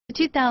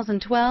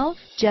2012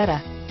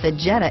 Jetta. The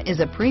Jetta is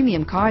a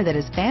premium car that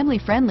is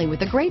family-friendly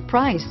with a great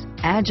price,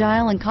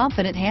 agile and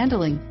confident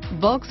handling.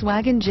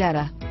 Volkswagen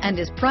Jetta, and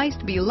is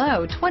priced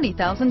below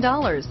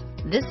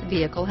 $20,000. This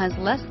vehicle has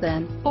less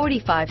than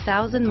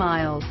 45,000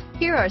 miles.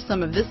 Here are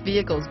some of this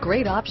vehicle's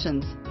great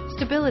options: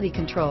 stability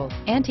control,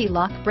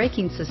 anti-lock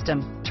braking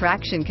system,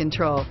 traction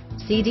control,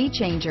 CD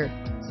changer,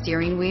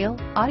 steering wheel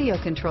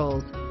audio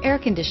controls, air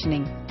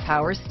conditioning,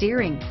 power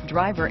steering,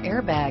 driver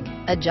airbag,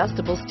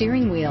 adjustable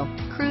steering wheel,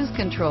 cruise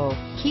control,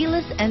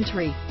 keyless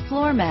entry,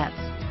 floor mats,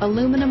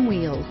 aluminum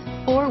wheels,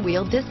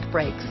 four-wheel disc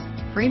brakes,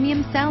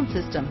 premium sound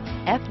system,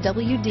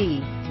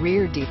 FWD,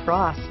 rear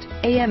defrost,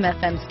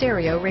 AM/FM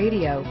stereo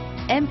radio,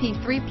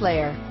 MP3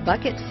 player,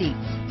 bucket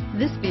seats.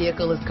 This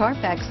vehicle is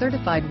Carfax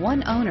certified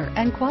one owner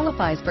and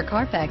qualifies for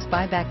Carfax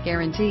buyback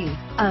guarantee.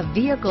 A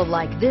vehicle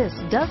like this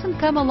doesn't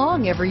come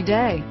along every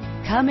day.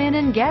 Come in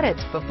and get it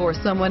before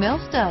someone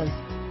else does.